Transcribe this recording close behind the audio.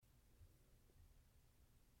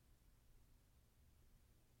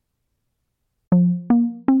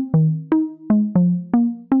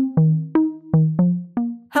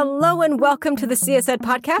Hello and welcome to the CSED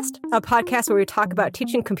podcast, a podcast where we talk about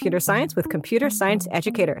teaching computer science with computer science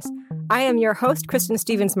educators. I am your host, Kristen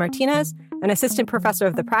Stevens-Martinez, an assistant professor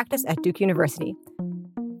of the practice at Duke University.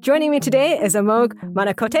 Joining me today is Amogh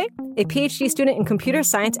Mannekote, a PhD student in computer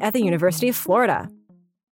science at the University of Florida.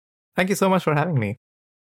 Thank you so much for having me.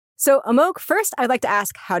 So, Amogh, first, I'd like to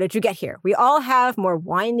ask, how did you get here? We all have more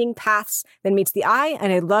winding paths than meets the eye,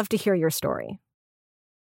 and I'd love to hear your story.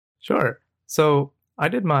 Sure. So, I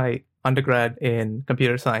did my undergrad in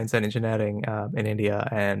computer science and engineering in India.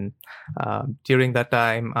 And during that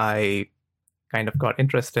time, I kind of got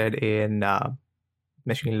interested in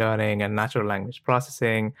machine learning and natural language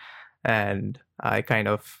processing. And I kind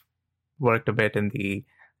of worked a bit in the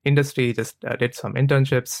industry, just did some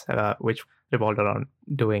internships, which revolved around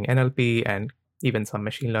doing NLP and even some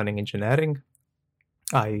machine learning engineering.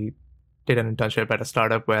 I did an internship at a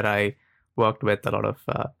startup where I worked with a lot of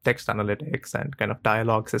text analytics and kind of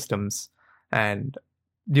dialogue systems. And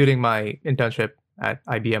during my internship at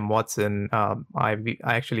IBM Watson, I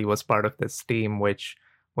actually was part of this team which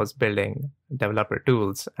was building developer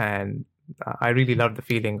tools. And I really loved the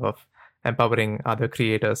feeling of empowering other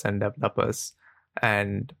creators and developers.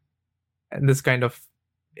 And this kind of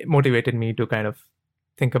motivated me to kind of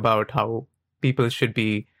think about how people should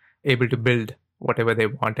be able to build whatever they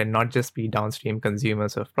want and not just be downstream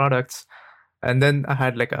consumers of products. And then I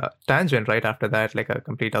had like a tangent right after that, like a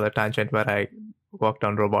complete other tangent where I worked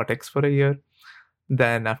on robotics for a year.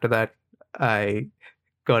 Then after that, I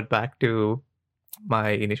got back to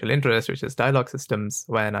my initial interest, which is dialogue systems,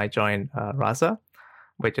 when I joined Rasa,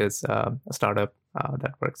 which is a startup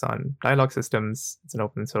that works on dialogue systems. It's an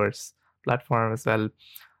open source platform as well.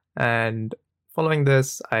 And following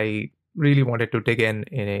this, I really wanted to dig in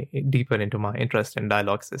deeper into my interest in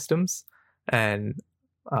dialogue systems. And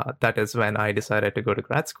that is when I decided to go to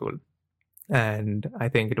grad school. And I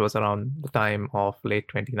think it was around the time of late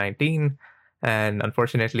 2019. And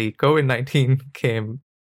unfortunately, COVID-19 came.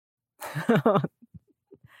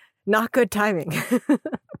 Not good timing.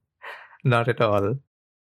 Not at all.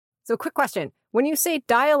 So quick question. When you say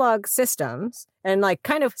dialogue systems, and like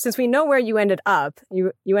kind of, since we know where you ended up,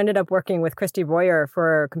 you ended up working with Christy Boyer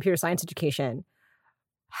for computer science education.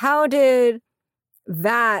 How did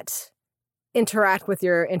that interact with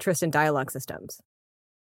your interest in dialogue systems?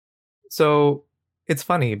 So it's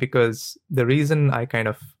funny because the reason I kind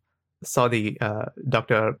of saw the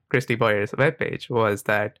Dr. Christy Boyer's webpage was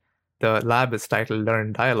that the lab is titled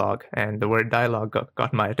Learn Dialogue, and the word dialogue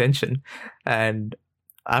got my attention. And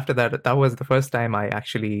after that, that was the first time I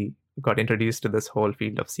actually got introduced to this whole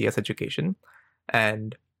field of CS education.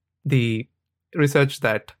 And the research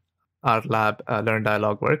that our lab, Learn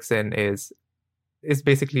Dialogue, works in is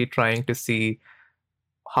basically trying to see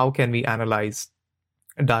how can we analyze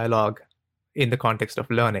dialogue in the context of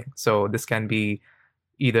learning. So this can be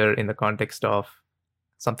either in the context of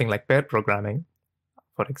something like pair programming.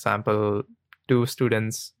 For example, two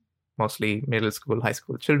students, mostly middle school, high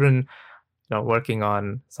school children, working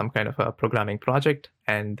on some kind of a programming project,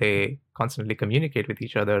 and they constantly communicate with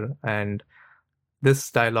each other. And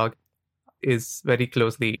this dialogue is very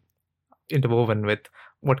closely interwoven with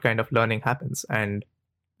what kind of learning happens. And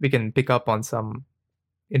we can pick up on some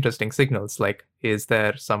interesting signals, like is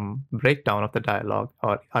there some breakdown of the dialogue,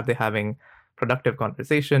 or are they having productive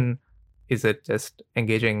conversation? Is it just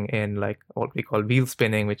engaging in like what we call wheel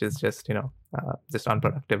spinning, which is just, just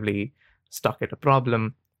unproductively stuck at a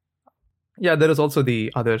problem? Yeah, there is also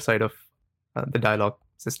the other side of the dialogue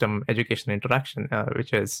system education interaction,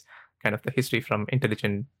 which is kind of the history from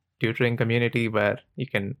intelligent tutoring community, where you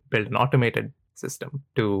can build an automated system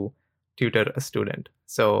to tutor a student.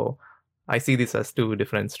 So I see this as two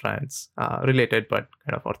different strands, related but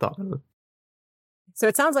kind of orthogonal. So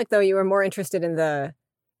it sounds like, though, you were more interested in the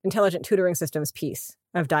intelligent tutoring systems piece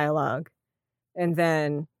of dialogue, and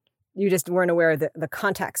then you just weren't aware of the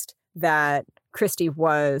context that Christy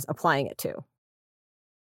was applying it to.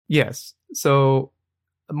 Yes. So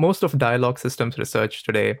most of dialogue systems research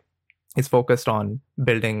today is focused on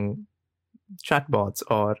building chatbots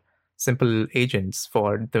or simple agents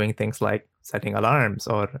for doing things like setting alarms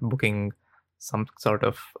or booking some sort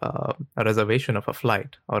of a reservation of a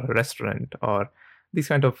flight or a restaurant, or these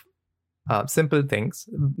kind of simple things.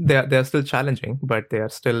 They're still challenging, but they are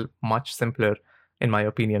still much simpler, in my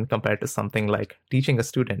opinion, compared to something like teaching a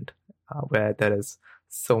student, where there is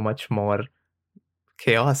so much more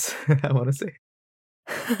chaos, I want to say.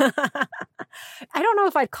 I don't know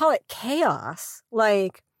if I'd call it chaos.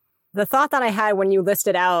 Like, the thought that I had when you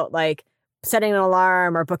listed out, like, setting an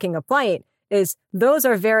alarm or booking a flight is those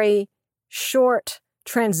are very short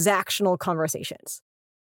transactional conversations.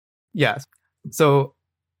 Yes. So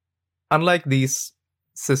unlike these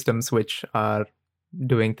systems which are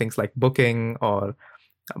doing things like booking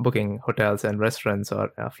hotels and restaurants or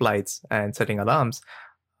flights and setting alarms,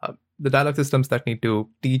 the dialogue systems that need to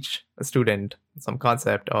teach a student some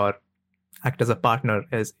concept or act as a partner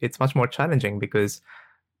it's much more challenging, because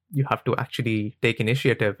you have to actually take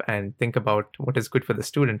initiative and think about what is good for the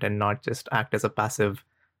student and not just act as a passive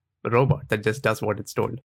robot that just does what it's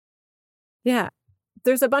told. Yeah.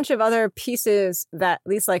 There's a bunch of other pieces that at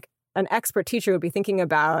least like an expert teacher would be thinking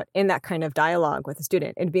about in that kind of dialogue with a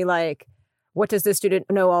student. It'd be like, what does the student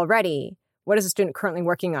know already? What is the student currently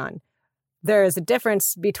working on? There's a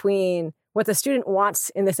difference between what the student wants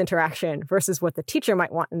in this interaction versus what the teacher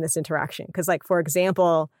might want in this interaction. Because like, for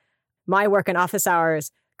example, my work in office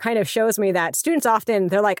hours kind of shows me that students often,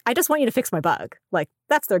 they're like, I just want you to fix my bug. Like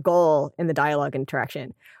that's their goal in the dialogue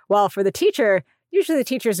interaction. Well, for the teacher, usually the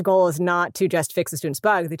teacher's goal is not to just fix the student's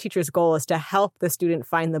bug. The teacher's goal is to help the student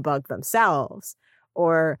find the bug themselves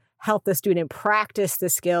or help the student practice the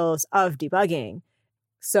skills of debugging.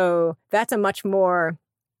 So that's a much more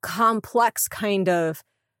complex kind of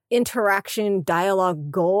interaction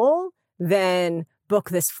dialogue goal than book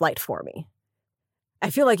this flight for me. I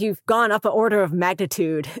feel like you've gone up an order of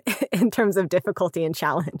magnitude in terms of difficulty and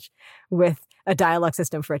challenge with a dialogue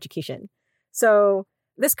system for education. So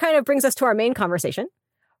this kind of brings us to our main conversation,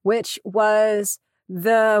 which was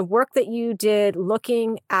the work that you did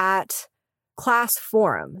looking at class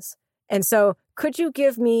forums. And so could you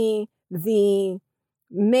give me the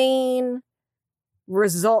main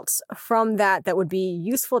results from that would be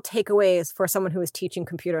useful takeaways for someone who is teaching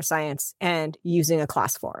computer science and using a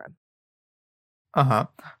class forum?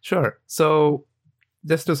 Sure. So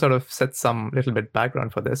just to sort of set some little bit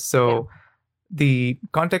background for this. So the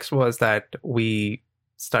context was that we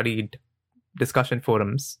studied discussion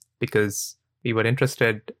forums because we were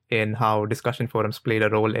interested in how discussion forums played a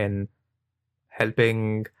role in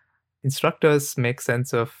helping instructors make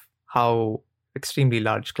sense of how extremely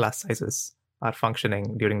large class sizes are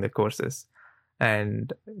functioning during the courses.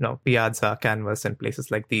 And, Piazza, Canvas, and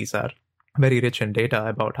places like these are very rich in data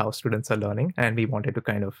about how students are learning. And we wanted to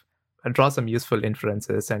kind of draw some useful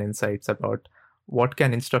inferences and insights about what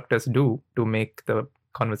can instructors do to make the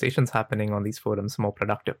conversations happening on these forums more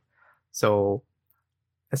productive. So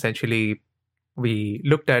essentially, we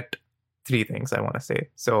looked at three things, I want to say.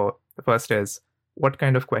 So the first is, what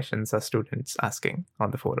kind of questions are students asking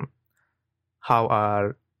on the forum? How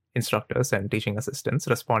are instructors and teaching assistants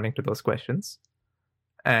responding to those questions?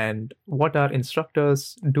 And what are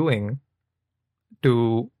instructors doing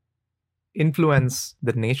to influence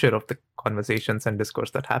the nature of the conversations and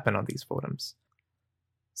discourse that happen on these forums?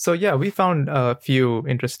 So yeah, we found a few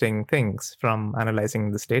interesting things from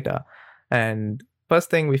analyzing this data. And first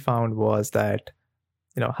thing we found was that,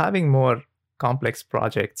 having more complex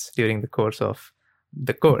projects during the course of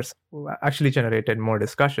the course actually generated more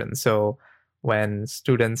discussion. So when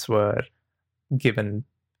students were given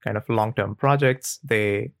kind of long-term projects,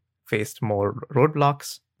 they faced more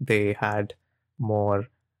roadblocks. They had more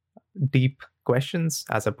deep questions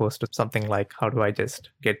as opposed to something like, how do I just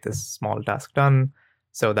get this small task done?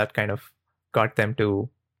 So that kind of got them to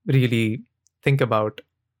really think about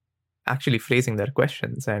actually phrasing their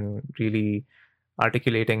questions and really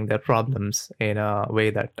articulating their problems in a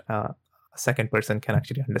way that a second person can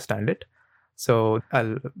actually understand it. So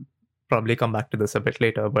I'll probably come back to this a bit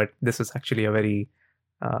later, but this is actually a very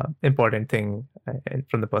important thing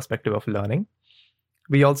from the perspective of learning.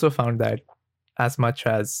 We also found that as much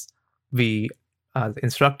as we as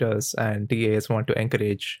instructors and TAs want to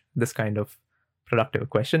encourage this kind of productive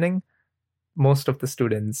questioning, most of the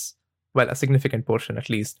students, well, a significant portion at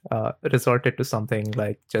least, resorted to something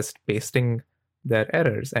like just pasting their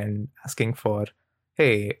errors and asking for,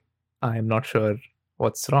 hey, I'm not sure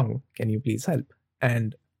what's wrong. Can you please help?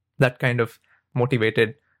 And that kind of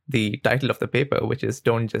motivated the title of the paper, which is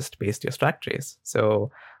Don't Just Paste Your Stack Trace.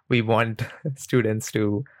 So we want students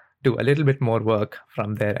to do a little bit more work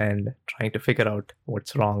from their end, trying to figure out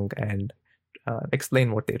what's wrong and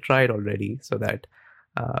explain what they tried already, so that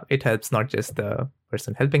it helps not just the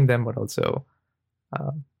person helping them, but also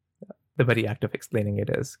the very act of explaining it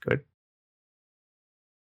is good.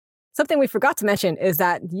 Something we forgot to mention is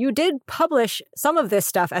that you did publish some of this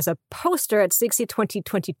stuff as a poster at S3xE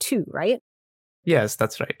 2022, right? Yes,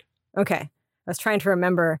 that's right. Okay. I was trying to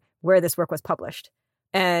remember where this work was published.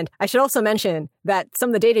 And I should also mention that some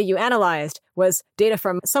of the data you analyzed was data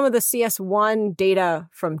from some of the CS1 data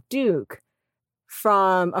from Duke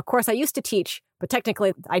from a course I used to teach, but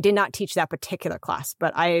technically I did not teach that particular class,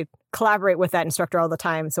 but I collaborate with that instructor all the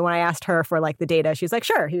time. So when I asked her for like the data, she's like,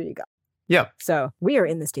 sure, here you go. Yeah. So we are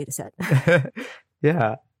in this data set.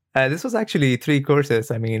 Yeah. This was actually 3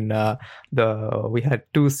 courses. I mean, we had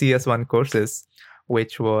 2 CS1 courses,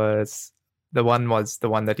 which was the one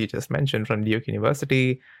that you just mentioned from Duke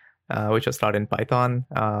University, which was taught in Python.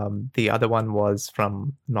 The other one was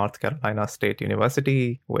from North Carolina State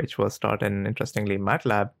University, which was taught in, interestingly,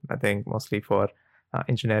 MATLAB, I think mostly for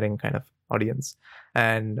engineering kind of audience.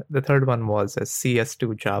 And the third one was a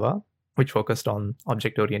CS2 Java, which focused on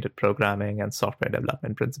object-oriented programming and software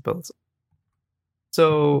development principles.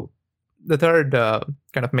 So the third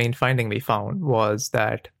kind of main finding we found was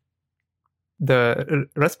that the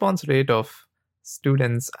response rate of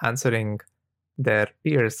students answering their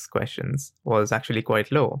peers' questions was actually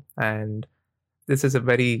quite low. And this is a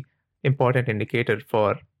very important indicator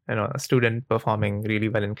for a student performing really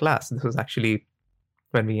well in class. This was actually,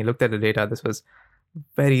 when we looked at the data, this was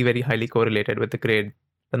very, very highly correlated with the grade.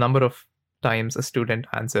 The number of times a student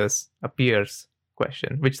answers a peer's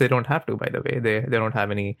question, which they don't have to, by the way. They don't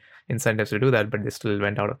have any incentives to do that, but they still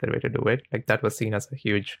went out of their way to do it. Like, that was seen as a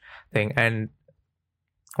huge thing. And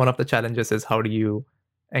one of the challenges is, how do you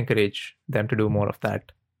encourage them to do more of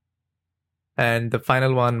that? And the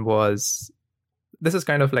final one was, this is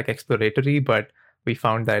kind of like exploratory, but we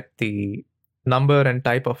found that the number and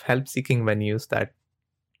type of help-seeking venues that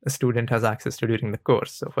a student has access to during the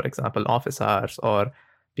course, so for example, office hours or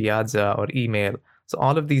Piazza or email, so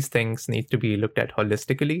all of these things need to be looked at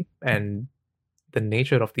holistically, and the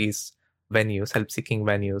nature of these venues, help-seeking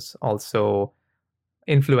venues, also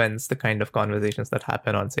influence the kind of conversations that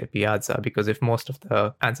happen on, say, Piazza, because if most of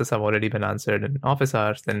the answers have already been answered in office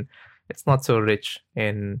hours, then it's not so rich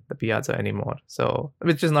in the Piazza anymore. So,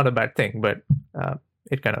 which is not a bad thing, but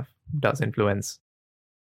it kind of does influence.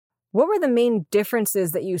 What were the main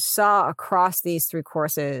differences that you saw across these 3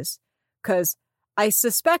 courses? Because I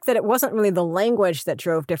suspect that it wasn't really the language that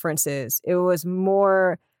drove differences. It was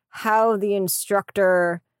more how the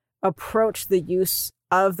instructor approached the use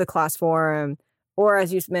of the class forum, or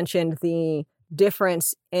as you mentioned, the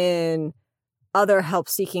difference in other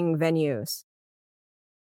help-seeking venues.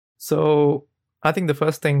 So I think the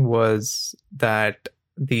first thing was that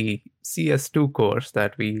the CS2 course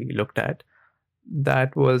that we looked at,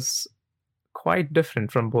 that was quite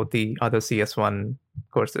different from both the other CS1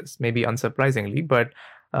 courses, maybe unsurprisingly, but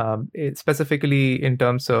specifically in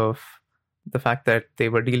terms of the fact that they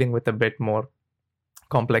were dealing with a bit more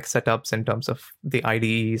complex setups in terms of the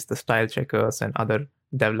IDEs, the style checkers, and other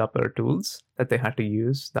developer tools that they had to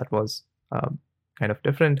use. That was kind of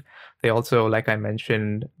different. They also, like I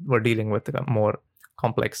mentioned, were dealing with a more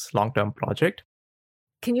complex long-term project.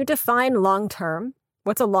 Can you define long-term?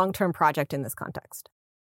 What's a long-term project in this context?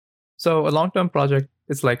 So a long-term project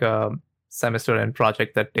is like a semester-end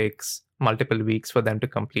project that takes multiple weeks for them to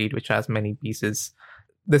complete, which has many pieces.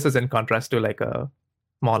 This is in contrast to like a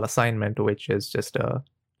small assignment, which is just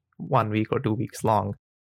 1 week or 2 weeks long.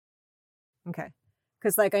 Okay.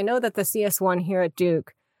 Because like I know that the CS1 here at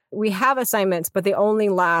Duke, we have assignments, but they only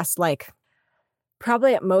last like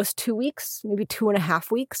probably at most 2 weeks, maybe 2.5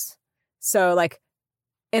 weeks. So like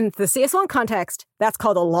in the CS1 context, that's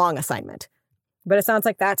called a long assignment. But it sounds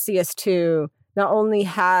like that CS2 not only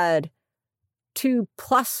had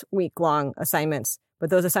 2+ week long assignments, but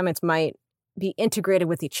those assignments might be integrated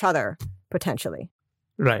with each other potentially.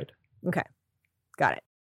 Right. Okay. Got it.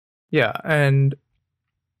 Yeah. And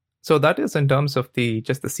so that is in terms of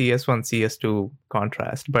just the CS1, CS2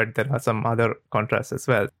 contrast, but there are some other contrasts as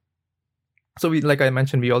well. So like I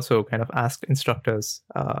mentioned, we also kind of asked instructors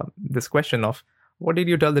this question of, what did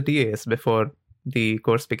you tell the TAs before the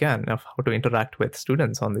course began, of how to interact with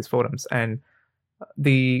students on these forums? And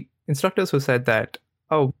the instructors who said that,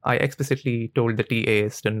 I explicitly told the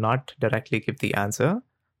TAs to not directly give the answer,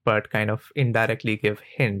 but kind of indirectly give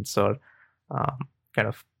hints or kind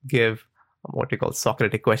of give what we call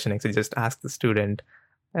Socratic questioning. So just ask the student,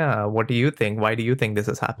 what do you think? Why do you think this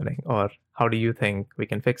is happening? Or how do you think we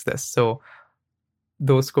can fix this? So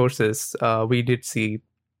those courses, we did see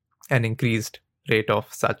an increased rate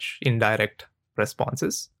of such indirect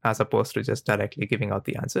responses as opposed to just directly giving out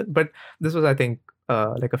the answer. But this was, I think,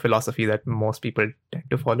 like a philosophy that most people tend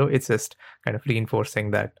to follow. It's just kind of reinforcing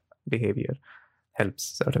that behavior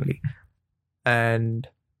helps, certainly. And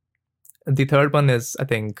the third one is, I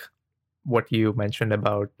think, what you mentioned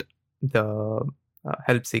about the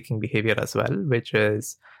help-seeking behavior as well, which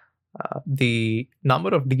is the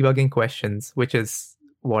number of debugging questions, which is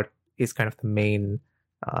what is kind of the main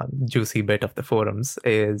juicy bit of the forums,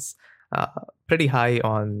 is pretty high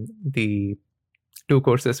on the two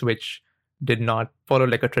courses which did not follow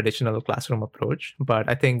like a traditional classroom approach. But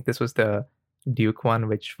I think this was the Duke one,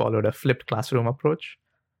 which followed a flipped classroom approach.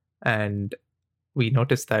 And we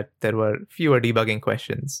noticed that there were fewer debugging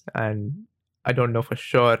questions. And I don't know for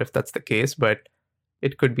sure if that's the case, but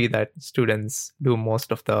it could be that students do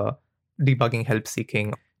most of the debugging help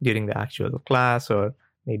seeking during the actual class or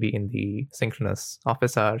maybe in the synchronous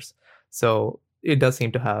office hours. So it does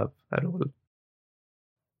seem to have a role.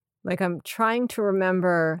 Like I'm trying to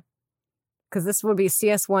remember, because this would be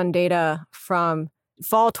CS1 data from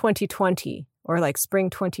fall 2020 or like spring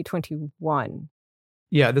 2021.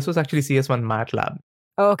 Yeah, this was actually CS1 MATLAB.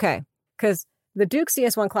 Oh, okay. Because the Duke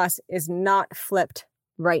CS1 class is not flipped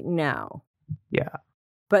right now. Yeah.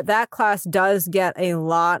 But that class does get a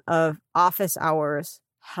lot of office hours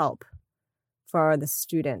help for the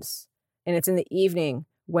students. And it's in the evening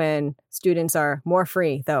when students are more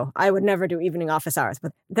free, though I would never do evening office hours.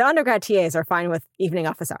 But the undergrad TAs are fine with evening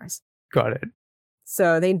office hours. Got it.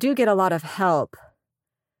 So they do get a lot of help.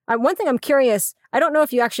 One thing I'm curious, I don't know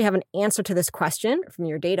if you actually have an answer to this question from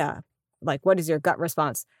your data. Like, what is your gut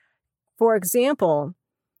response? For example,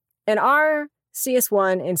 in our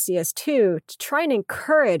CS1 and CS2, to try and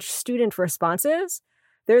encourage student responses,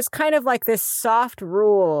 there's kind of like this soft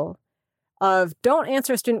rule of don't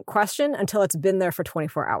answer a student question until it's been there for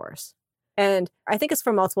 24 hours. And I think it's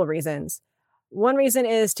for multiple reasons. One reason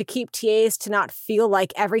is to keep TAs to not feel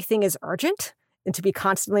like everything is urgent and to be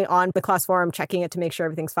constantly on the class forum checking it to make sure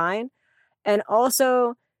everything's fine. And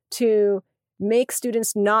also to make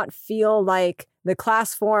students not feel like the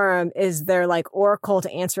class forum is their like oracle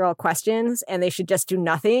to answer all questions and they should just do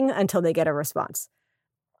nothing until they get a response.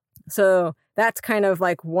 So that's kind of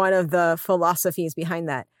like one of the philosophies behind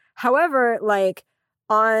that. However, like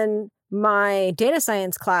on my data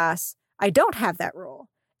science class, I don't have that rule.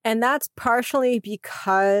 And that's partially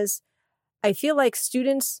because I feel like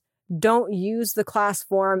students don't use the class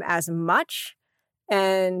forum as much.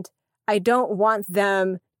 And I don't want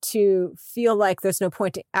them to feel like there's no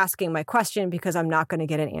point to asking my question because I'm not going to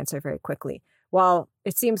get an answer very quickly. While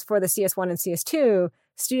it seems for the CS1 and CS2,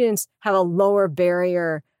 students have a lower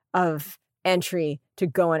barrier of entry to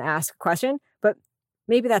go and ask a question. But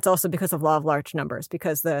maybe that's also because of law of large numbers,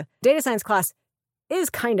 because the data science class is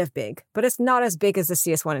kind of big, but it's not as big as the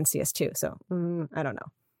CS1 and CS2. So I don't know.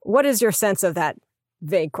 What is your sense of that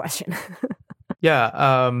vague question?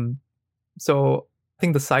 Yeah. So I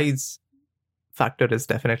think the size factor is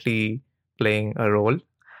definitely playing a role.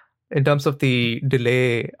 In terms of the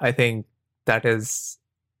delay, I think that is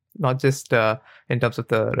not just in terms of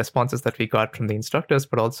the responses that we got from the instructors,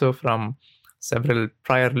 but also from several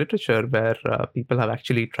prior literature where people have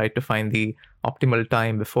actually tried to find the optimal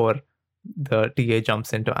time before the TA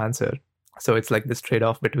jumps in to answer. So it's like this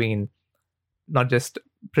trade-off between not just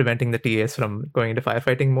preventing the TAs from going into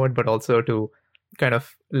firefighting mode, but also to kind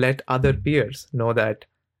of let other peers know that,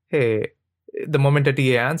 hey, the moment a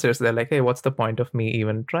TA answers, they're like, hey, what's the point of me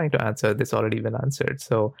even trying to answer? This already been answered.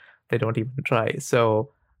 So they don't even try.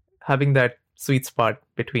 So having that sweet spot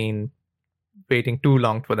between waiting too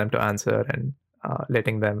long for them to answer and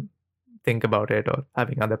letting them think about it or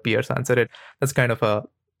having other peers answer it, that's kind of a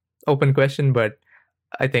open question, but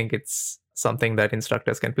I think it's something that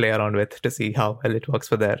instructors can play around with to see how well it works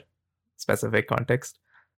for their specific context.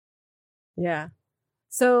 Yeah.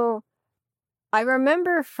 So I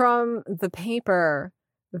remember from the paper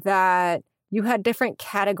that you had different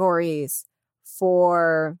categories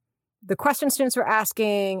for the questions students were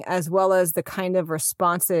asking, as well as the kind of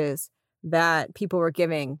responses that people were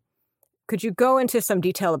giving. Could you go into some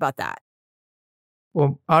detail about that?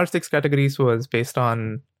 Well, our 6 categories was based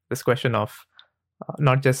on this question of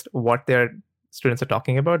not just what their students are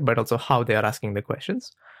talking about, but also how they are asking the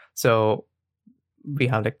questions. So we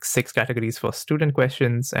have like 6 categories for student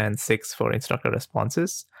questions and 6 for instructor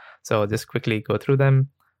responses. So I'll just quickly go through them.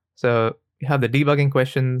 So we have the debugging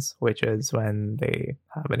questions, which is when they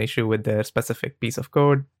have an issue with their specific piece of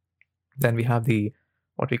code. Then we have the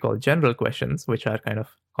what we call general questions, which are kind of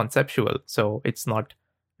conceptual. So it's not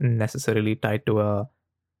necessarily tied to a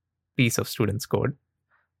piece of student's code.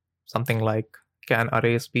 Something like, can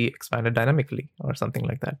arrays be expanded dynamically or something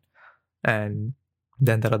like that? And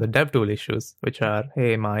then there are the dev tool issues, which are,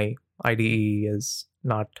 hey, my IDE is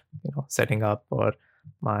not setting up, or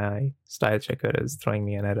my style checker is throwing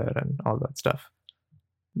me an error and all that stuff.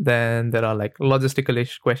 Then there are like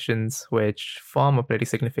logistical-ish questions, which form a pretty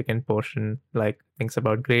significant portion, like things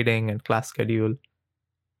about grading and class schedule.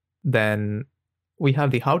 Then we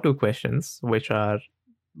have the how-to questions, which are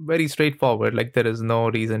very straightforward. Like there is no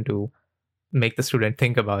reason to make the student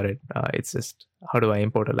think about it. It's just, how do I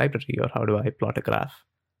import a library, or how do I plot a graph?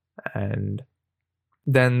 And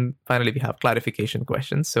Then finally, we have clarification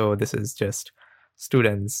questions. So this is just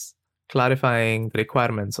students clarifying the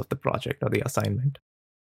requirements of the project or the assignment.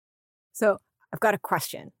 So I've got a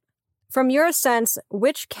question. From your sense,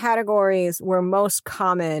 which categories were most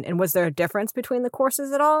common, and was there a difference between the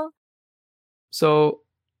courses at all? So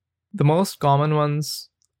the most common ones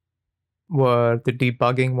were the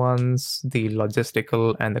debugging ones, the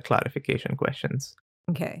logistical, and the clarification questions.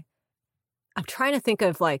 Okay. I'm trying to think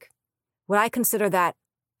of what I consider that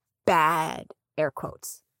bad, air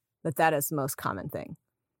quotes, that is the most common thing.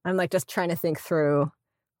 I'm just trying to think through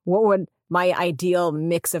what would my ideal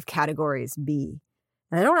mix of categories be.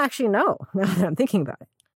 And I don't actually know now that I'm thinking about it.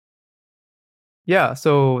 Yeah,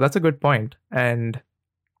 so that's a good point. And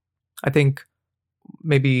I think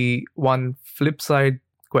maybe one flip side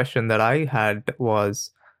question that I had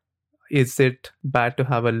was, is it bad to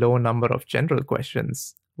have a low number of general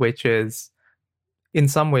questions, which is in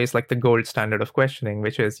some ways like the gold standard of questioning,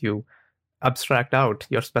 which is you abstract out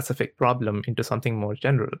your specific problem into something more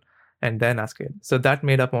general and then ask it. So that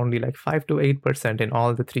made up only 5 to 8% in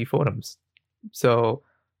all the 3 forums. So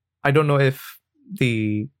I don't know if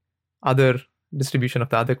the other distribution of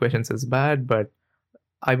the other questions is bad, but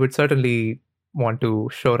I would certainly want to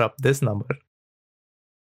shore up this number.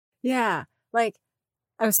 Yeah, I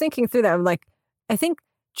was thinking through that. I think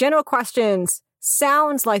general questions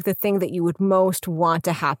sounds like the thing that you would most want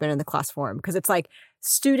to happen in the class forum, because it's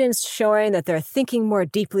students showing that they're thinking more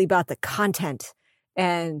deeply about the content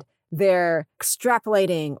and they're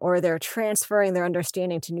extrapolating or they're transferring their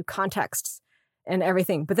understanding to new contexts and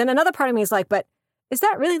everything. But then another part of me is but is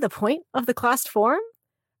that really the point of the class forum?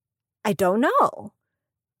 I don't know.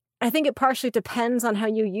 I think it partially depends on how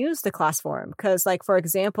you use the class forum. Because for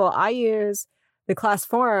example, I use the class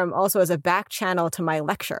forum also as a back channel to my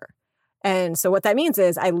lecture. And so what that means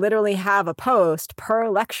is I literally have a post per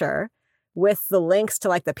lecture with the links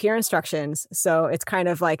to the peer instructions. So it's kind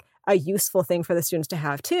of a useful thing for the students to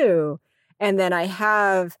have too. And then I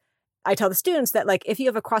tell the students that if you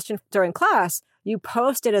have a question during class, you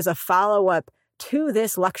post it as a follow-up to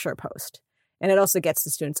this lecture post. And it also gets the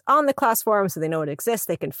students on the class forum so they know it exists,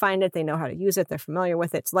 they can find it, they know how to use it, they're familiar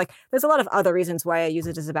with it. So there's a lot of other reasons why I use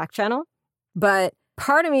it as a back channel. But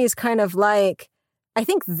part of me is kind of I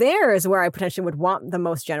think there is where I potentially would want the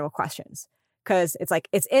most general questions. Because it's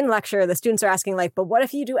it's in lecture, the students are asking but what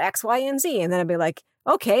if you do X, Y, and Z? And then I'd be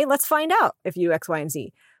okay, let's find out if you do X, Y, and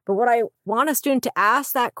Z. But what I want a student to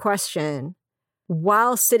ask that question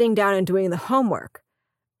while sitting down and doing the homework,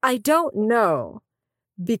 I don't know,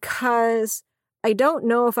 because I don't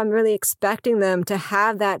know if I'm really expecting them to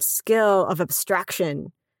have that skill of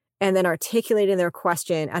abstraction and then articulating their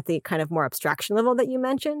question at the kind of more abstraction level that you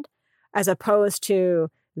mentioned, as opposed to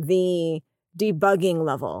the debugging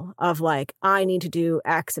level of I need to do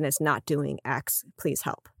X and it's not doing X. Please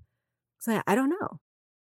help. So I don't know.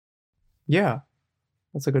 Yeah,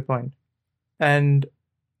 that's a good point. And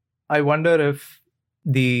I wonder if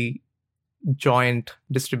the joint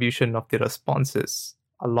distribution of the responses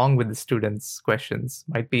along with the students' questions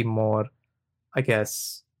might be more, I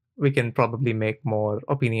guess, we can probably make more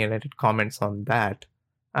opinionated comments on that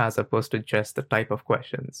as opposed to just the type of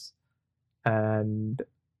questions. And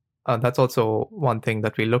that's also one thing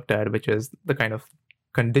that we looked at, which is the kind of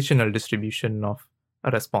conditional distribution of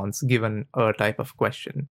a response given a type of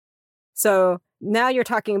question. So now you're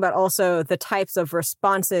talking about also the types of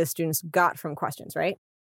responses students got from questions, right?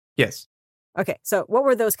 Yes. Okay, so what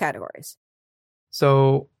were those categories?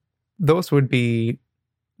 So those would be,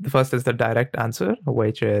 the first is the direct answer,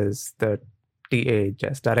 which is the TA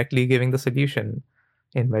just directly giving the solution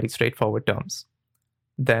in very straightforward terms.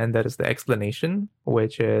 Then there is the explanation,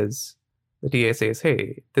 which is the TA says,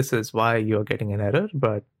 hey, this is why you're getting an error,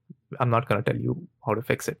 but I'm not going to tell you how to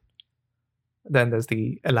fix it. Then there's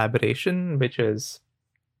the elaboration, which is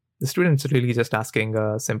the student's really just asking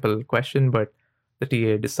a simple question, but the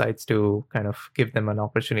TA decides to kind of give them an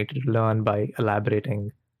opportunity to learn by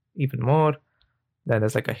elaborating even more. Then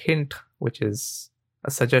there's a hint, which is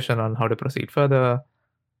a suggestion on how to proceed further.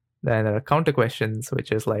 Then there are counter questions,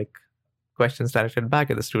 which is questions directed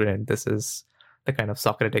back at the student. This is the kind of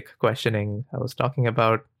Socratic questioning I was talking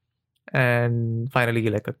about. And finally,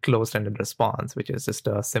 a closed-ended response, which is just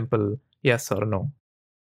a simple yes or no.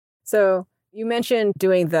 So you mentioned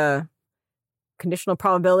doing the conditional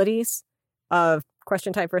probabilities of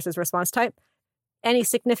question type versus response type. Any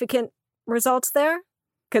significant results there?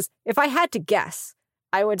 Because if I had to guess,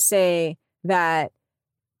 I would say that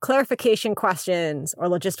clarification questions or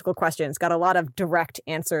logistical questions got a lot of direct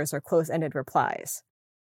answers or close-ended replies.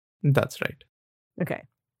 That's right. Okay.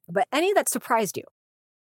 But any that surprised you?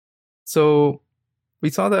 So we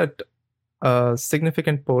saw that a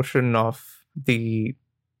significant portion of the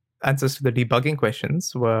answers to the debugging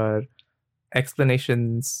questions were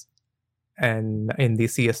explanations and in the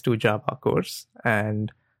CS2 Java course,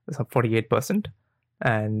 and it's up 48%.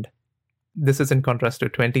 And this is in contrast to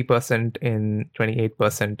 20% in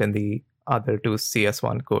 28% in the other two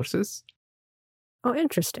CS1 courses. Oh,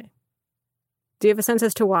 interesting. Do you have a sense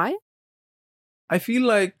as to why? I feel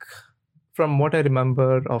like, from what I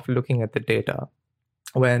remember of looking at the data,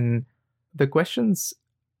 when the questions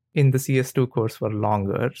in the CS2 course were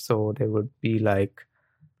longer, so they would be like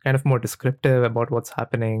kind of more descriptive about what's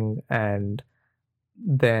happening, and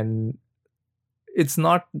then it's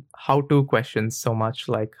not how-to questions so much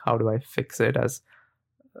like how do I fix it as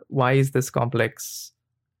why is this complex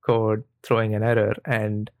code throwing an error?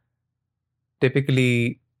 And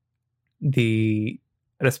typically the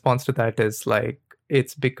response to that is like,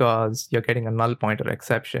 it's because you're getting a null pointer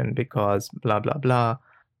exception because blah, blah, blah.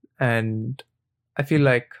 And I feel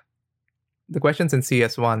like the questions in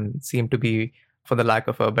CS1 seem to be, for the lack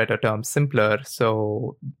of a better term, simpler.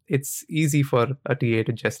 So it's easy for a TA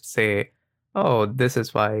to just say, oh, this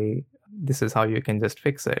is why, this is how you can just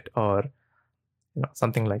fix it, or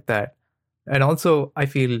something like that. And also, I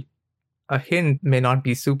feel a hint may not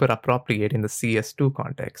be super appropriate in the CS2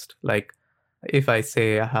 context. Like if I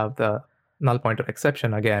say I have the null pointer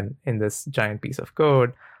exception again in this giant piece of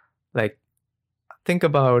code, like think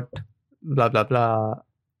about blah, blah, blah.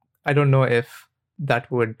 I don't know if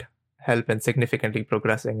that would help in significantly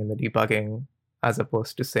progressing in the debugging, as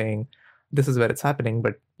opposed to saying, this is where it's happening,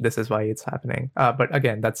 but this is why it's happening. But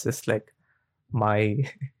again, that's just like my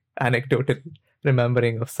anecdotal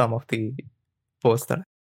remembering of some of the posts that.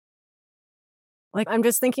 Like, I'm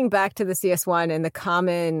just thinking back to the CS1 and the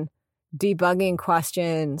common debugging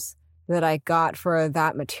questions that I got for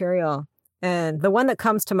that material. And the one that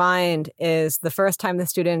comes to mind is the first time the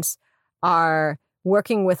students are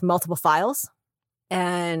working with multiple files.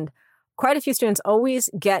 And quite a few students always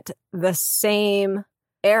get the same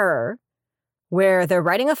error where they're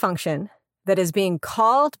writing a function that is being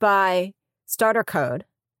called by starter code.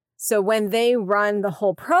 So when they run the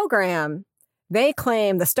whole program, they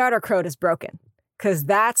claim the starter code is broken because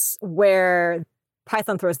that's where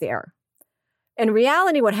Python throws the error. In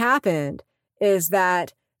reality, what happened is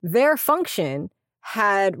that their function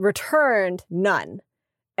had returned none,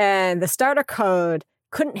 and the starter code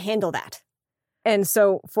couldn't handle that. And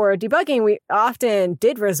so for debugging, we often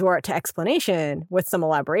did resort to explanation with some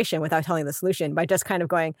elaboration without telling the solution by just kind of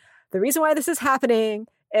going, the reason why this is happening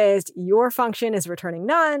is your function is returning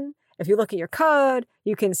none. If you look at your code,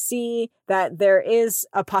 you can see that there is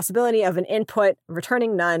a possibility of an input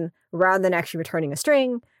returning none rather than actually returning a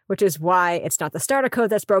string, which is why it's not the starter code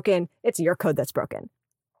that's broken, it's your code that's broken.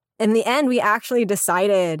 In the end, we actually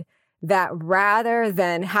decided that rather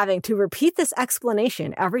than having to repeat this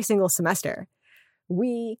explanation every single semester,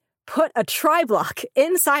 we put a try block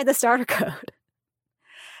inside the starter code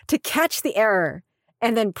to catch the error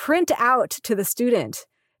and then print out to the student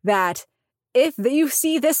that if you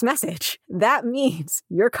see this message, that means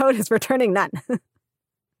your code is returning none.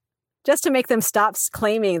 Just to make them stop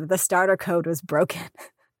claiming that the starter code was broken.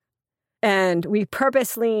 And we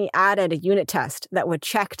purposely added a unit test that would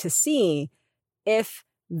check to see if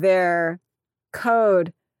their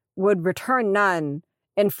code would return none.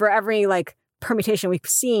 And for every permutation we've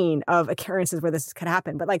seen of occurrences where this could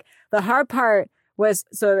happen. But the hard part was,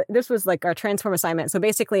 so this was like a transform assignment. So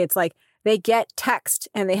basically it's like they get text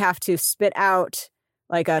and they have to spit out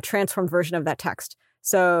like a transformed version of that text.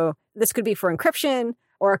 So this could be for encryption,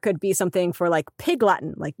 or it could be something for Pig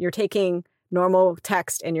Latin. Like you're taking normal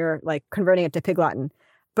text and you're converting it to Pig Latin.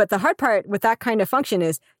 But the hard part with that kind of function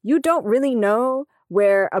is you don't really know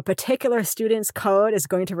where a particular student's code is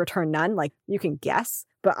going to return none. You can guess,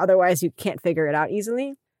 but otherwise you can't figure it out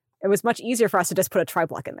easily. It was much easier for us to just put a try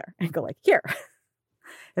block in there and go here,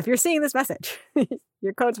 if you're seeing this message,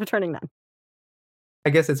 your code's returning none. I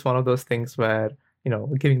guess it's one of those things where,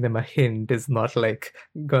 giving them a hint is not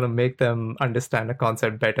going to make them understand a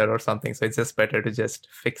concept better or something. So it's just better to just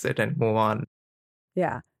fix it and move on.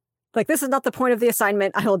 Yeah. This is not the point of the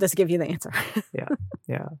assignment. I will just give you the answer.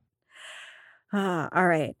 Yeah. All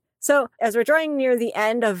right. So as we're drawing near the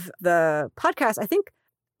end of the podcast, I think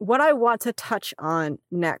what I want to touch on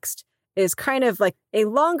next is kind of a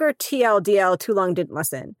longer TLDL, too long didn't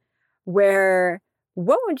listen, where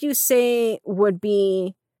what would you say would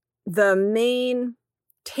be the main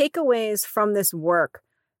takeaways from this work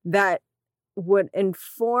that would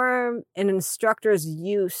inform an instructor's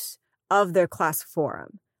use of their class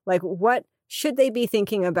forum? What should they be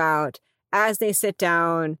thinking about as they sit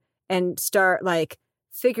down and start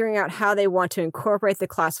figuring out how they want to incorporate the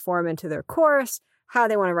class form into their course, how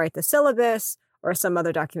they want to write the syllabus, or some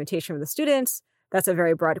other documentation for the students. That's a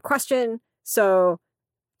very broad question. So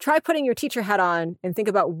try putting your teacher hat on and think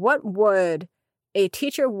about what would a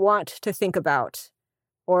teacher want to think about,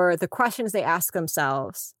 or the questions they ask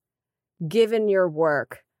themselves, given your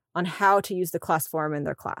work on how to use the class form in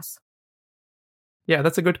their class. Yeah,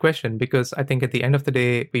 that's a good question, because I think at the end of the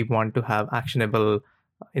day, we want to have actionable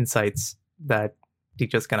insights that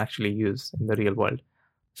teachers can actually use in the real world.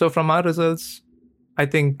 So from our results, I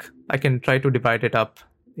think I can try to divide it up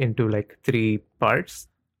into like 3 parts.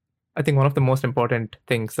 I think one of the most important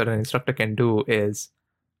things that an instructor can do is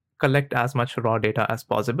collect as much raw data as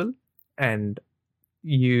possible, and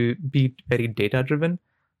you be very data driven,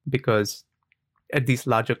 because at these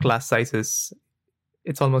larger class sizes,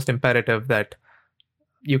 it's almost imperative that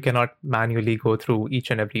you cannot manually go through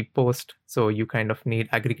each and every post. So you kind of need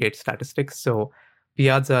aggregate statistics. So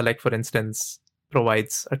Piazza, like for instance,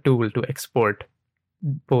 provides a tool to export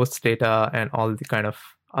post data and all the kind of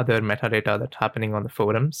other metadata that's happening on the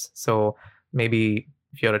forums. So maybe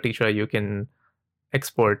if you're a teacher, you can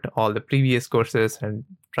export all the previous courses and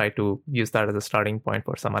try to use that as a starting point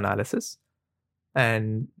for some analysis.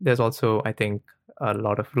 And there's also, I think, a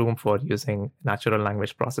lot of room for using natural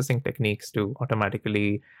language processing techniques to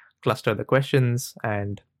automatically cluster the questions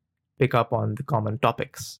and pick up on the common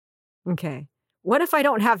topics. Okay. What if I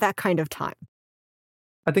don't have that kind of time?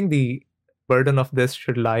 I think the burden of this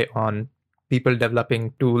should lie on people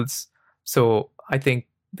developing tools. So I think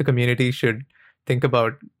the community should think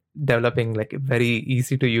about developing like very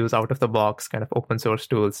easy to use, out of the box kind of open source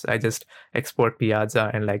tools. I just export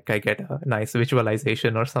Piazza and like I get a nice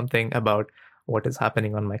visualization or something about what is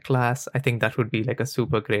happening on my class. I think that would be like a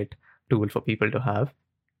super great tool for people to have.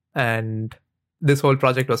 And this whole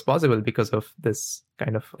project was possible because of this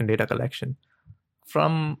kind of data collection.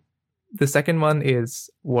 From the second one is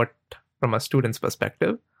what from a student's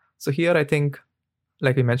perspective. So here, I think,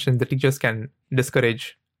 like we mentioned, the teachers can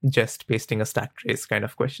discourage just pasting a stack trace kind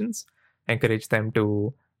of questions, encourage them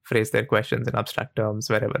to phrase their questions in abstract terms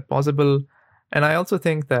wherever possible. And I also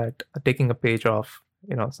think that taking a page off,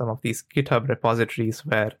 some of these GitHub repositories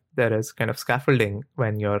where there is kind of scaffolding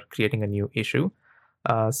when you're creating a new issue.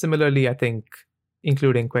 Similarly, I think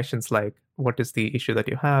including questions like, what is the issue that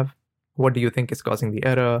you have? What do you think is causing the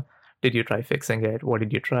error? Did you try fixing it? What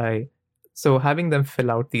did you try? So having them fill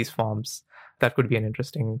out these forms, that could be an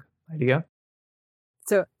interesting idea.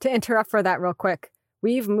 So to interrupt for that real quick,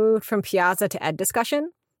 we've moved from Piazza to Ed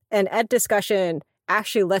Discussion, and Ed Discussion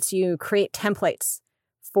actually lets you create templates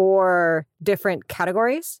for different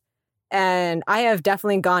categories. And I have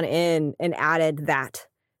definitely gone in and added that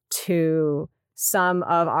to some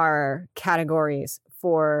of our categories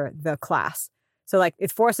for the class. So like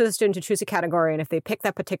it forces a student to choose a category, and if they pick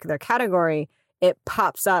that particular category, it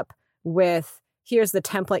pops up with, here's the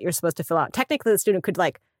template you're supposed to fill out. Technically, the student could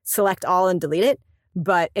like select all and delete it,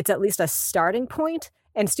 but it's at least a starting point.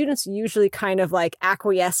 And students usually kind of like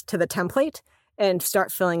acquiesce to the template and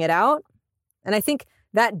start filling it out. And I think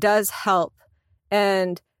that does help.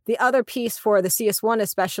 And the other piece for the CS1,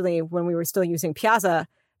 especially when we were still using Piazza,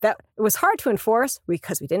 that it was hard to enforce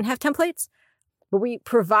because we didn't have templates, but we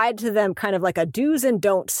provide to them kind of like a do's and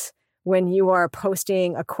don'ts when you are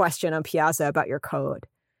posting a question on Piazza about your code,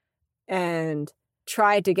 and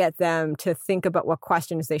tried to get them to think about what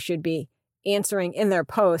questions they should be answering in their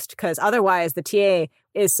post, because otherwise the TA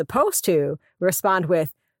is supposed to respond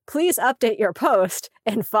with, please update your post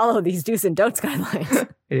and follow these do's and don'ts guidelines.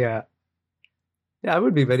 Yeah, I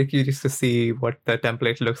would be very curious to see what the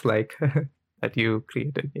template looks like that you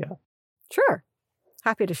created. Yeah. Sure.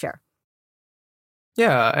 Happy to share.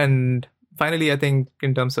 Yeah. And finally, I think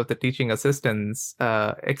in terms of the teaching assistants,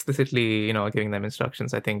 explicitly, giving them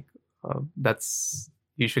instructions, I think that's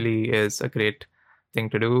usually is a great thing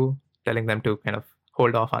to do, telling them to kind of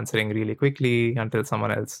hold off answering really quickly until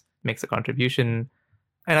someone else makes a contribution.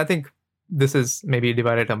 And I think this is maybe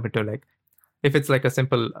divided up into like, if it's like a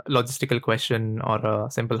simple logistical question or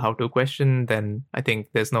a simple how-to question, then I think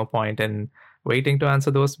there's no point in waiting to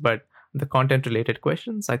answer those. But the content-related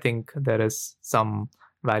questions, I think there is some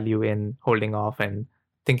value in holding off and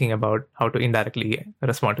thinking about how to indirectly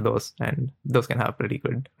respond to those. And those can have pretty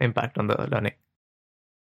good impact on the learning.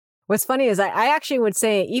 What's funny is I actually would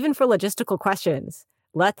say, even for logistical questions,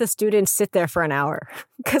 let the students sit there for an hour.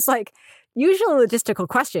 Because like, usually a logistical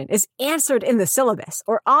question is answered in the syllabus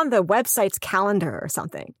or on the website's calendar or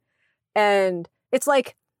something. And it's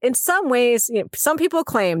like, in some ways, some people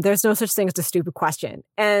claim there's no such thing as a stupid question.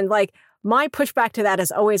 And like, my pushback to that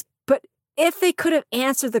is always, but if they could have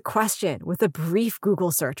answered the question with a brief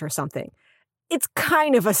Google search or something, it's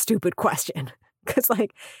kind of a stupid question. Because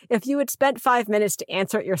like, if you had spent 5 minutes to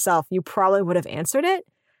answer it yourself, you probably would have answered it.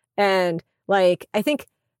 And like, I think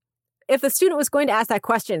if the student was going to ask that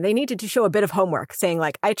question, they needed to show a bit of homework saying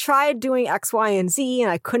like, I tried doing X, Y, and Z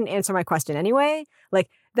and I couldn't answer my question anyway. Like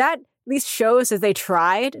that at least shows that they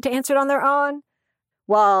tried to answer it on their own.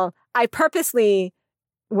 Well, I purposely,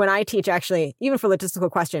 when I teach actually, even for logistical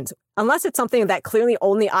questions, unless it's something that clearly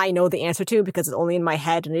only I know the answer to because it's only in my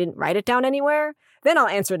head and I didn't write it down anywhere, then I'll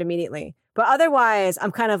answer it immediately. But otherwise,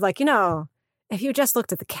 I'm kind of like, if you just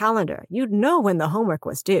looked at the calendar, you'd know when the homework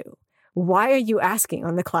was due. Why are you asking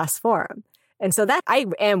on the class forum? And so that I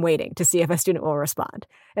am waiting to see if a student will respond.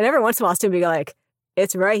 And every once in a while, a student will be like,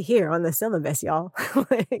 it's right here on the syllabus, y'all.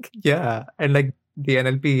 Yeah. And like the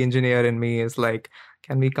NLP engineer in me is like,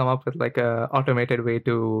 can we come up with like a automated way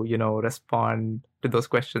to, respond to those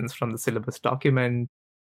questions from the syllabus document?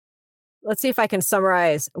 Let's see if I can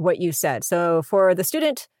summarize what you said. So for the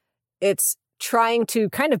student, it's trying to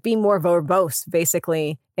kind of be more verbose,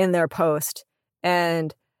 basically, in their post.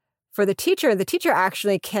 And for the teacher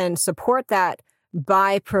actually can support that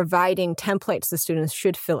by providing templates the students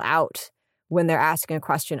should fill out when they're asking a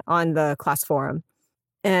question on the class forum.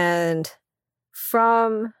 And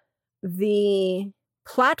from the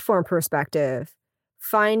platform perspective,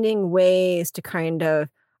 finding ways to kind of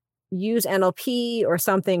use NLP or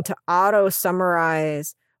something to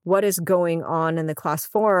auto-summarize what is going on in the class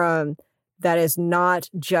forum that is not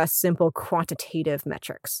just simple quantitative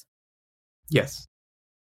metrics. Yes.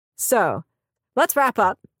 So let's wrap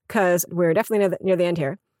up because we're definitely near the end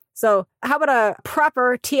here. So how about a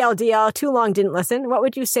proper TLDL, too long didn't listen? What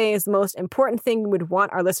would you say is the most important thing we would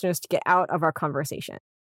want our listeners to get out of our conversation?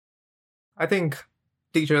 I think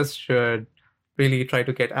teachers should really try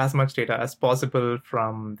to get as much data as possible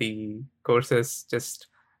from the courses. Just,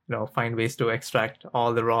 find ways to extract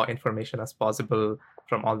all the raw information as possible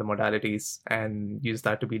from all the modalities and use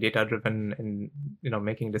that to be data-driven in,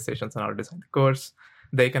 making decisions on how to design the course.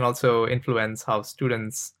 They can also influence how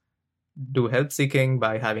students do help seeking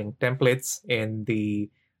by having templates in the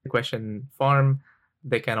question form.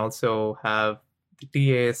 They can also have the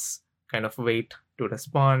TAs kind of wait to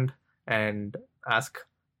respond and ask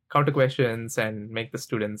counter questions and make the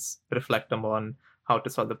students reflect on how to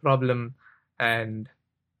solve the problem. And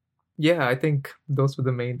yeah, I think those were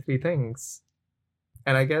the main 3 things.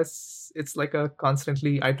 And I guess it's like a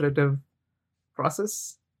constantly iterative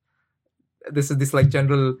process. This is like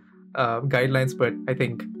general guidelines, but I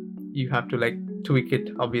think you have to like tweak it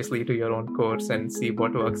obviously to your own course and see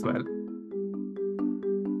what works well.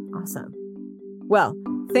 Awesome. Well,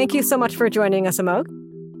 thank you so much for joining us, Amogh.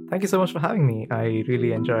 Thank you so much for having me. I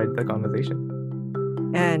really enjoyed the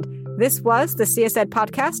conversation. And this was the CS Ed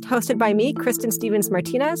podcast, hosted by me, Kristen Stevens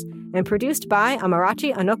Martinez, and produced by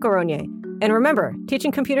Amarachi Anokoronye. And remember,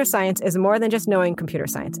 teaching computer science is more than just knowing computer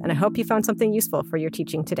science, and I hope you found something useful for your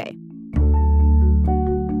teaching today.